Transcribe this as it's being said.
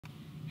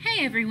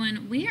Hey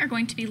everyone, we are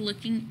going to be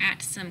looking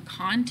at some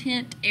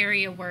content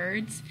area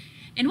words,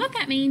 and what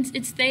that means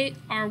is they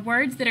are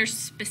words that are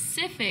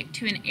specific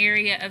to an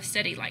area of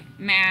study like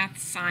math,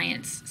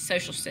 science,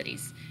 social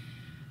studies.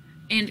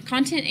 And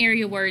content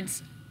area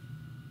words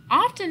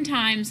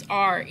oftentimes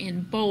are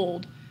in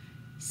bold,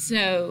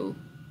 so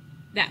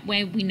that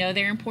way we know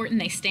they're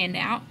important, they stand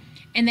out,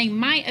 and they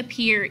might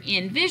appear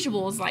in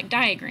visuals like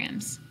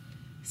diagrams.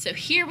 So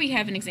here we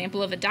have an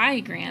example of a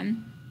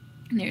diagram.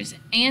 And there's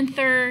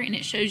anther, and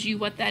it shows you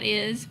what that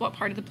is, what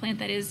part of the plant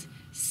that is,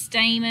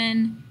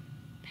 stamen,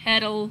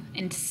 petal,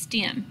 and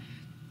stem.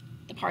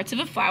 The parts of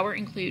a flower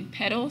include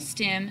petal,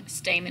 stem,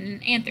 stamen,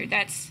 and anther.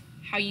 That's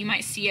how you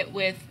might see it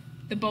with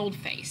the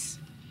boldface.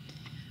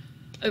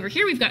 Over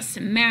here we've got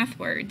some math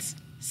words.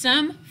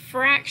 Some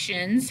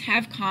fractions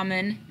have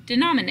common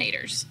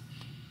denominators.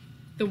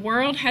 The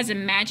world has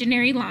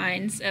imaginary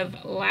lines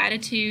of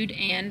latitude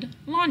and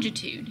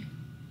longitude.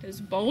 Those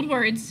bold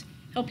words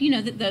help you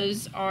know that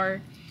those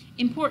are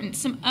important.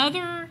 Some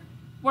other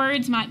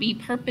words might be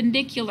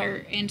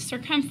perpendicular and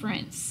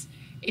circumference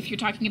if you're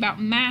talking about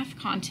math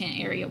content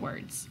area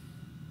words.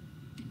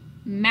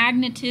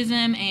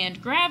 Magnetism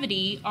and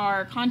gravity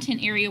are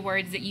content area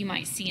words that you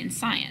might see in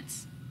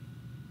science.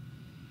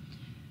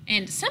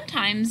 And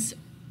sometimes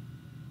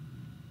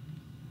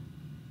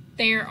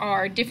there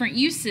are different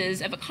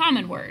uses of a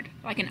common word.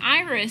 Like an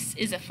iris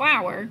is a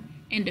flower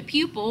and a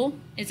pupil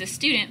is a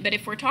student, but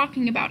if we're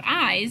talking about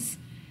eyes,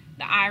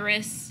 the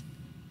iris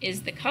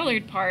is the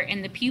colored part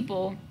and the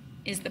pupil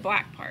is the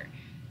black part.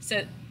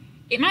 So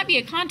it might be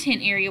a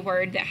content area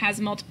word that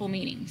has multiple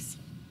meanings.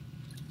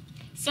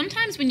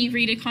 Sometimes when you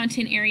read a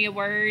content area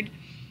word,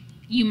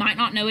 you might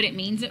not know what it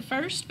means at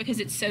first because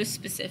it's so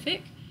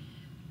specific,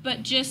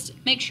 but just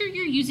make sure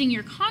you're using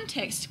your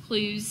context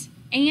clues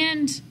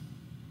and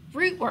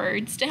root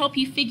words to help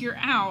you figure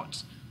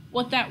out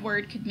what that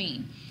word could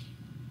mean.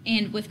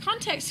 And with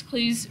context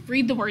clues,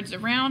 read the words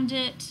around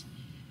it.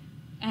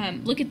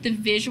 Look at the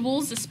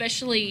visuals,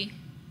 especially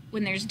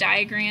when there's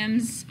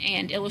diagrams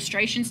and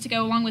illustrations to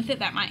go along with it.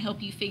 That might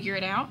help you figure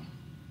it out.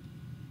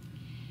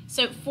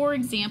 So, for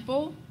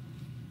example,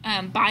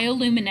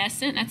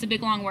 bioluminescent, that's a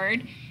big long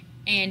word.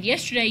 And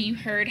yesterday you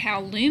heard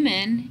how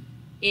lumen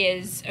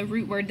is a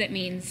root word that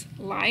means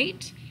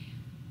light.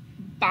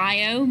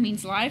 Bio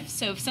means life.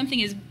 So if something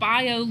is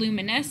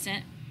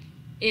bioluminescent,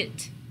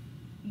 it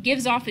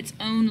gives off its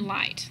own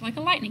light, like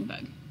a lightning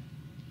bug.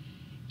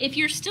 If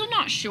you're still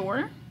not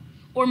sure,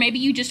 or maybe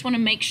you just want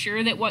to make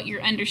sure that what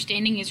you're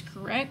understanding is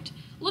correct,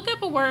 look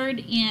up a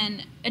word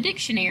in a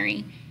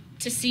dictionary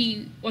to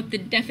see what the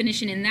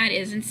definition in that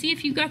is and see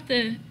if you've got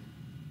the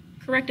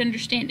correct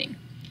understanding.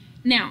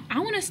 Now, I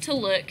want us to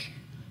look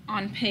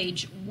on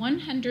page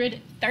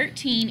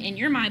 113 in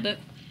your My Book.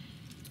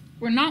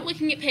 We're not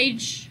looking at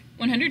page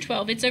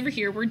 112, it's over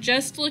here. We're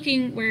just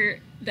looking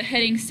where the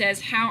heading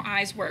says how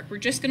eyes work. We're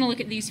just going to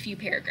look at these few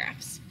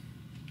paragraphs.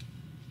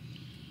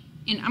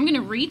 And I'm going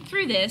to read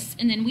through this,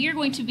 and then we are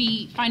going to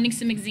be finding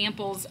some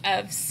examples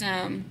of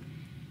some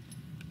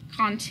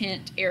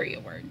content area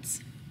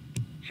words.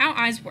 How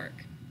eyes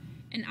work.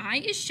 An eye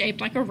is shaped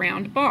like a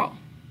round ball.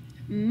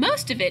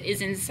 Most of it is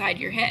inside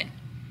your head.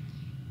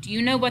 Do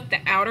you know what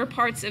the outer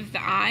parts of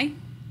the eye,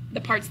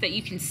 the parts that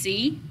you can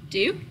see,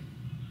 do?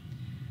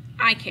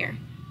 Eye care.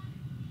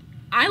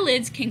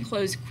 Eyelids can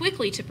close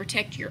quickly to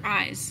protect your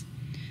eyes.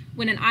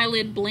 When an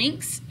eyelid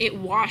blinks, it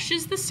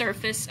washes the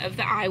surface of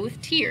the eye with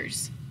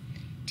tears.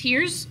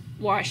 Tears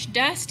wash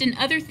dust and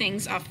other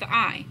things off the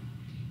eye.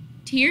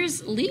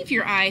 Tears leave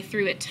your eye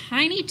through a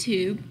tiny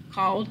tube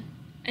called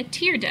a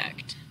tear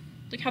duct.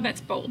 Look how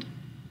that's bold.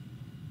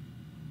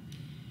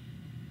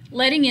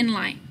 Letting in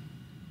light.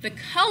 The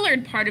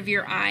colored part of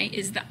your eye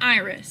is the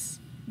iris.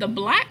 The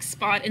black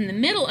spot in the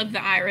middle of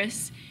the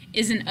iris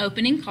is an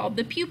opening called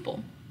the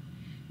pupil.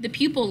 The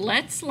pupil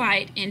lets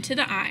light into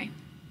the eye.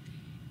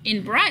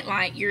 In bright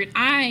light, your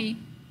eye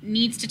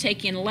needs to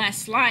take in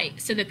less light,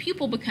 so the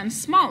pupil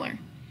becomes smaller.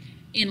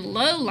 In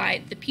low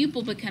light, the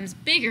pupil becomes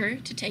bigger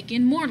to take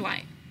in more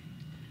light.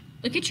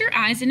 Look at your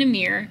eyes in a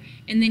mirror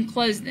and then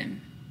close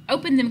them.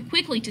 Open them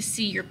quickly to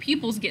see your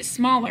pupils get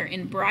smaller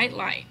in bright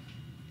light.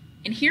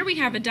 And here we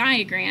have a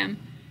diagram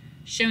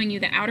showing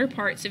you the outer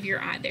parts of your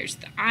eye. There's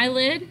the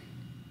eyelid,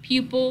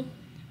 pupil,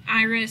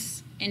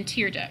 iris, and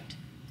tear duct.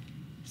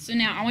 So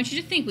now I want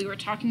you to think, we were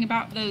talking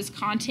about those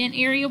content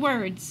area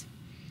words.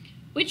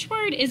 Which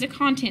word is a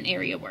content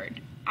area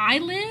word?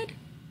 Eyelid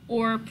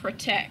or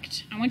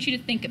protect? I want you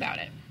to think about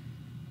it.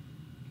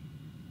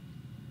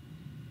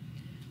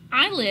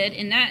 Eyelid,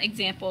 in that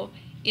example,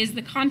 is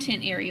the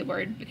content area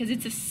word because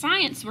it's a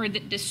science word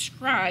that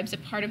describes a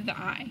part of the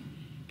eye.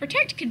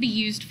 Protect could be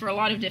used for a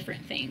lot of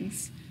different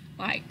things,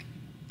 like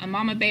a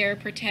mama bear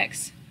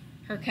protects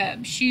her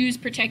cub. Shoes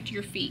protect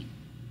your feet.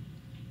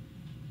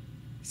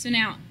 So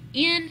now,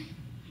 in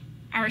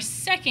our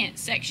second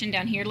section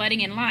down here,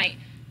 letting in light,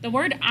 the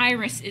word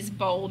iris is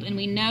bold, and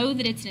we know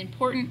that it's an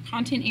important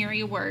content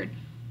area word.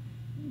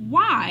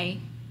 Why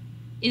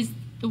is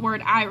the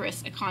word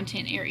iris a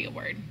content area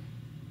word?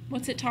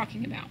 What's it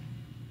talking about?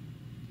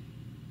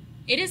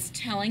 it is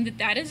telling that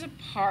that is a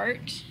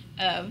part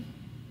of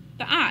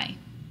the eye.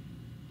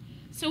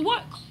 So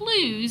what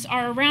clues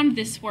are around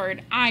this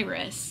word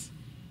iris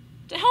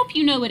to help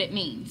you know what it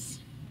means?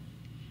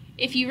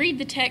 If you read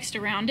the text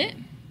around it,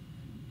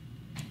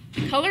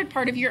 the colored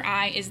part of your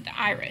eye is the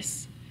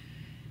iris.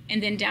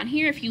 And then down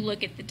here, if you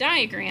look at the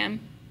diagram,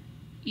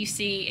 you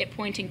see it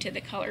pointing to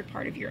the colored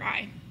part of your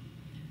eye.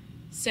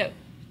 So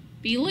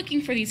be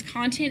looking for these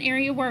content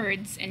area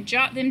words and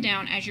jot them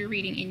down as you're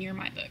reading in your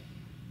My Book.